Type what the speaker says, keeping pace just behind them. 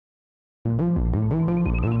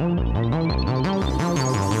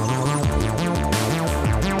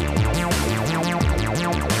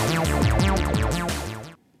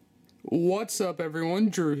What's up everyone,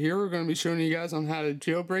 Drew here. We're going to be showing you guys on how to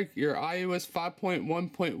jailbreak your iOS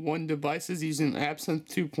 5.1.1 devices using Absinthe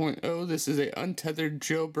 2.0. This is a untethered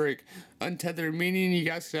jailbreak. Untethered meaning you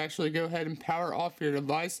guys can actually go ahead and power off your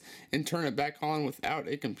device and turn it back on without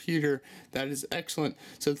a computer. That is excellent.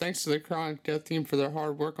 So thanks to the Chronic Death team for their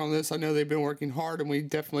hard work on this. I know they've been working hard and we've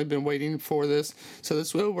definitely been waiting for this. So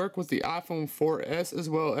this will work with the iPhone 4S as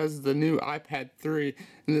well as the new iPad 3,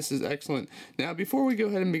 and this is excellent. Now before we go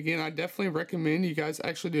ahead and begin, I definitely recommend you guys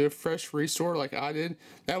actually do a fresh restore like I did.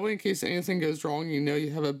 That way in case anything goes wrong, you know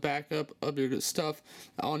you have a backup of your stuff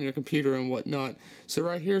on your computer and whatnot. So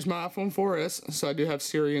right here's my iPhone 4S, so I do have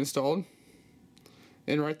Siri installed,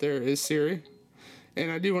 and right there is Siri.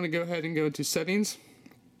 And I do want to go ahead and go into settings,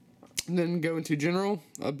 and then go into general,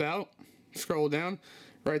 about, scroll down.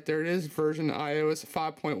 Right there it is, version iOS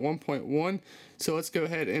 5.1.1. So let's go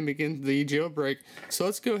ahead and begin the jailbreak. So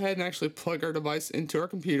let's go ahead and actually plug our device into our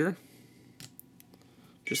computer,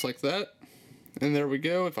 just like that. And there we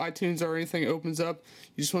go. If iTunes or anything opens up,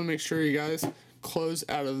 you just want to make sure you guys close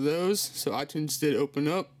out of those. So iTunes did open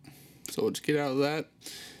up, so we'll just get out of that.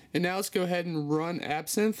 And now let's go ahead and run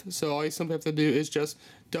Absinthe. So all you simply have to do is just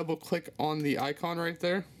double click on the icon right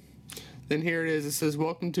there. Then here it is, it says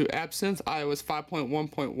welcome to Absinthe iOS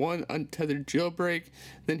 5.1.1 untethered jailbreak.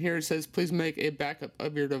 Then here it says please make a backup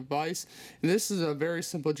of your device. And this is a very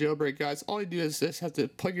simple jailbreak, guys. All you do is just have to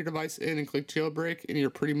plug your device in and click jailbreak and you're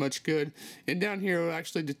pretty much good. And down here it will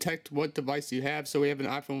actually detect what device you have. So we have an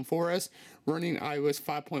iPhone 4S running iOS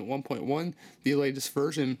 5.1.1, the latest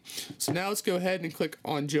version. So now let's go ahead and click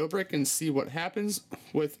on jailbreak and see what happens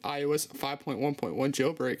with iOS 5.1.1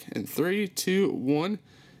 jailbreak. In 3, 2, 1.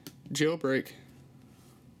 Jailbreak.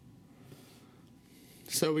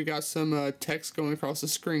 So we got some text going across the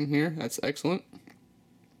screen here. That's excellent.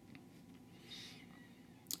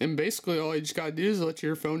 And basically all you just gotta do is let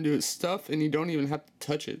your phone do its stuff, and you don't even have to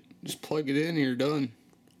touch it. Just plug it in and you're done.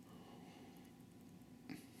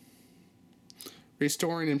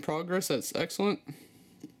 Restoring in progress. That's excellent.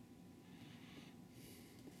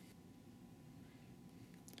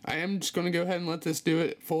 I am just going to go ahead and let this do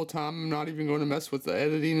it full time. I'm not even going to mess with the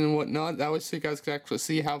editing and whatnot. That way so you guys can actually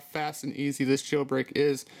see how fast and easy this jailbreak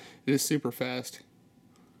is. It is super fast.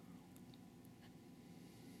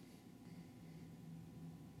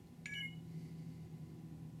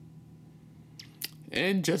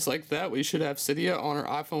 And just like that, we should have Cydia on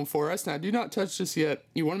our iPhone 4S. Now, do not touch this yet.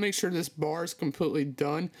 You want to make sure this bar is completely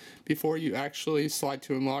done before you actually slide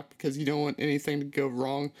to unlock, because you don't want anything to go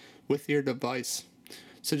wrong with your device.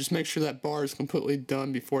 So just make sure that bar is completely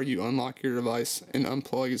done before you unlock your device and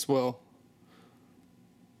unplug as well.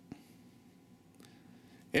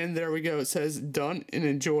 And there we go. It says done and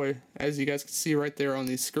enjoy, as you guys can see right there on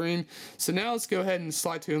the screen. So now let's go ahead and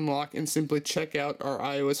slide to unlock and simply check out our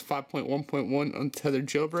iOS 5.1.1 untethered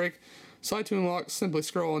jailbreak. Slide to unlock, simply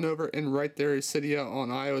scroll on over, and right there is Cydia on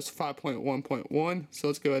iOS 5.1.1. So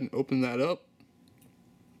let's go ahead and open that up.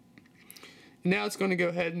 Now it's going to go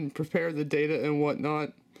ahead and prepare the data and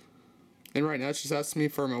whatnot. And right now it's just asking me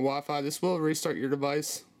for my Wi-Fi. This will restart your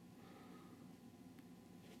device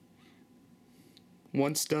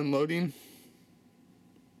once done loading.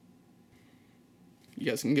 You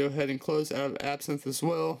guys can go ahead and close out of Absinthe as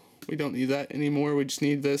well. We don't need that anymore. We just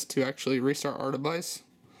need this to actually restart our device.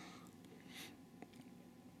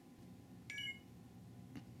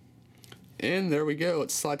 And there we go.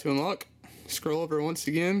 Let's slide to unlock. Scroll over once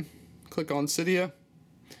again. Click on Cydia.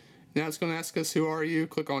 Now it's going to ask us who are you.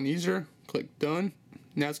 Click on user. Click done.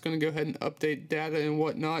 Now it's going to go ahead and update data and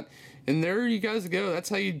whatnot. And there you guys go. That's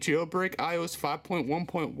how you jailbreak iOS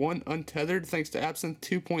 5.1.1 untethered thanks to Absinthe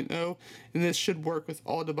 2.0. And this should work with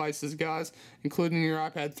all devices, guys, including your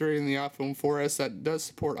iPad 3 and the iPhone 4S that does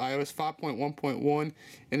support iOS 5.1.1.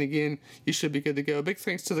 And again, you should be good to go. Big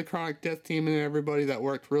thanks to the Chronic Death team and everybody that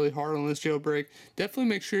worked really hard on this jailbreak. Definitely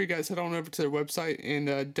make sure you guys head on over to their website, and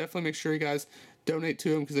definitely make sure you guys donate to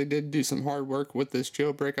them, because they did do some hard work with this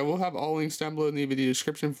jailbreak. I will have all links down below in the video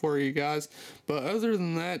description for you guys. But other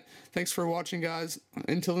than that, thanks for watching, guys.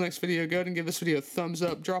 Until the next video, go ahead and give this video a thumbs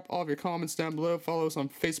up. Drop all of your comments down below. Follow us on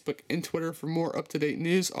Facebook and Twitter for more up-to-date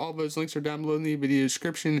news. All those links are down below in the video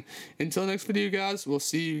description. Until next video, guys, we'll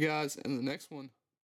see you guys in the next one.